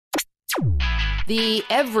The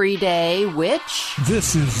everyday witch.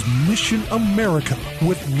 This is Mission America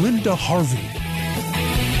with Linda Harvey.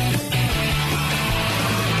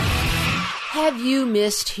 Have you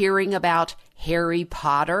missed hearing about Harry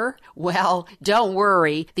Potter? Well, don't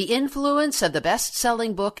worry. The influence of the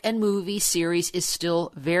best-selling book and movie series is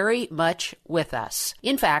still very much with us.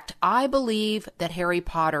 In fact, I believe that Harry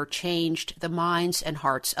Potter changed the minds and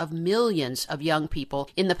hearts of millions of young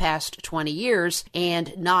people in the past 20 years,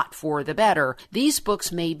 and not for the better. These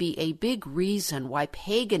books may be a big reason why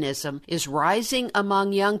paganism is rising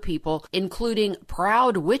among young people, including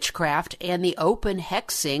proud witchcraft and the open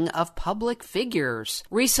hexing of public figures.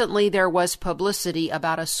 Recently, there was publicity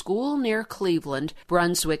about a school near Cleveland,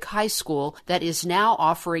 Brunswick High School, that is now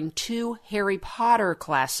offering 2 Harry Potter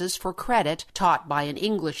classes for credit taught by an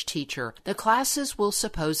English teacher. The classes will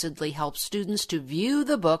supposedly help students to view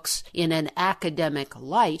the books in an academic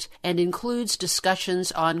light and includes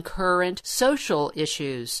discussions on current social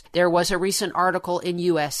issues. There was a recent article in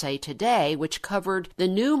USA Today which covered the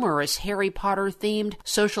numerous Harry Potter-themed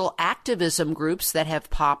social activism groups that have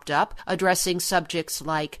popped up, addressing subjects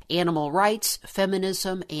like animal rights,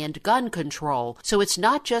 feminism, and gun control. So it's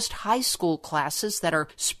not just high school classes that are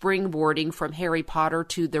springboarding from Harry Potter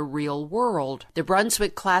to the real world. The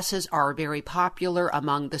Brunswick classes are very popular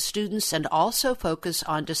among the students and also focus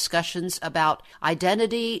on discussions about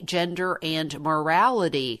identity, gender, and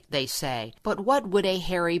morality, they say. But what would a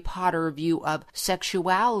Harry Potter view of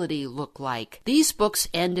sexuality look like? These books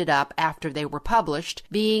ended up, after they were published,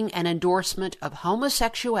 being an endorsement of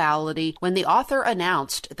homosexuality when the author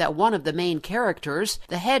announced that one of the main characters,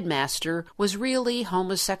 the headmaster, was really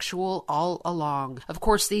homosexual all along. Of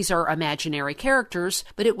course, these are imaginary characters,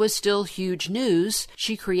 but it was still huge news.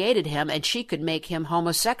 She created him and she could make him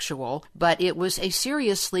homosexual, but it was a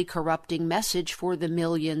seriously corrupting message for the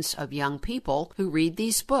millions of young people who read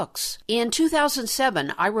these books. In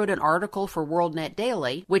 2007, I wrote an article for WorldNet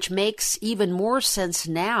Daily, which makes even more sense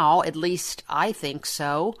now, at least I think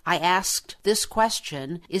so. I asked this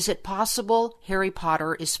question: is it possible Harry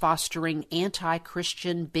Potter is fostering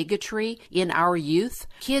anti-Christian bigotry in our youth?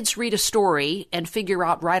 Kids read a story and figure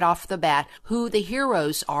out right off the bat who the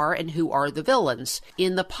heroes are and who are the villains.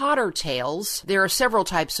 In the Potter tales, there are several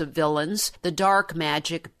types of villains: the dark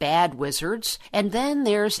magic bad wizards, and then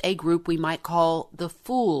there's a group we might call the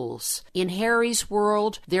fools. In Harry's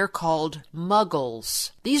world, they're called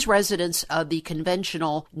muggles. These residents of the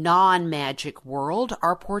conventional non-magic world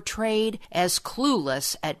are portrayed as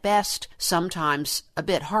clueless at best, sometimes a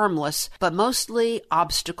bit harmless, but mostly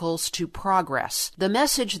obstacles to progress. The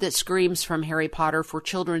message that screams from Harry Potter for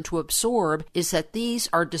children to absorb is that these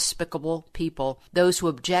are despicable people, those who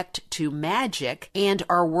object to magic and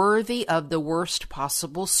are worthy of the worst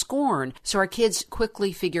possible scorn. So our kids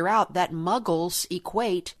quickly figure out that muggles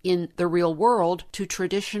equate in the real world to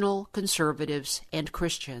traditional conservatives and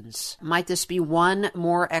Christians. Might this be one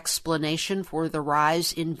more explanation for the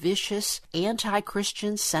rise in vicious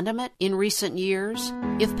anti-Christian sentiment in recent years?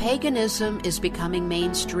 If paganism is becoming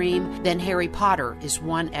mainstream, then Harry Potter is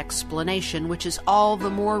one explanation, which is all the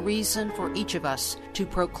more reason for each of us to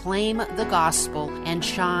proclaim the gospel and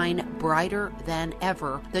shine brighter than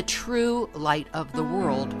ever the true light of the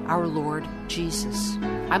world, our Lord Jesus.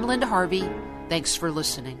 I'm Linda Harvey. Thanks for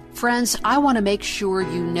listening. Friends, I want to make sure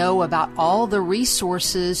you know about all the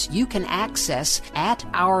resources you can access at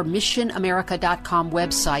our missionamerica.com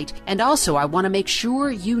website. And also, I want to make sure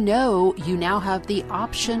you know you now have the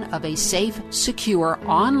option of a safe, secure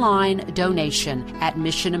online donation at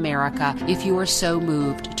Mission America if you are so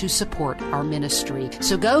moved to support our ministry.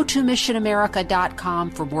 So go to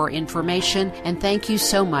missionamerica.com for more information, and thank you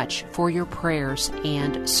so much for your prayers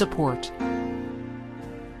and support.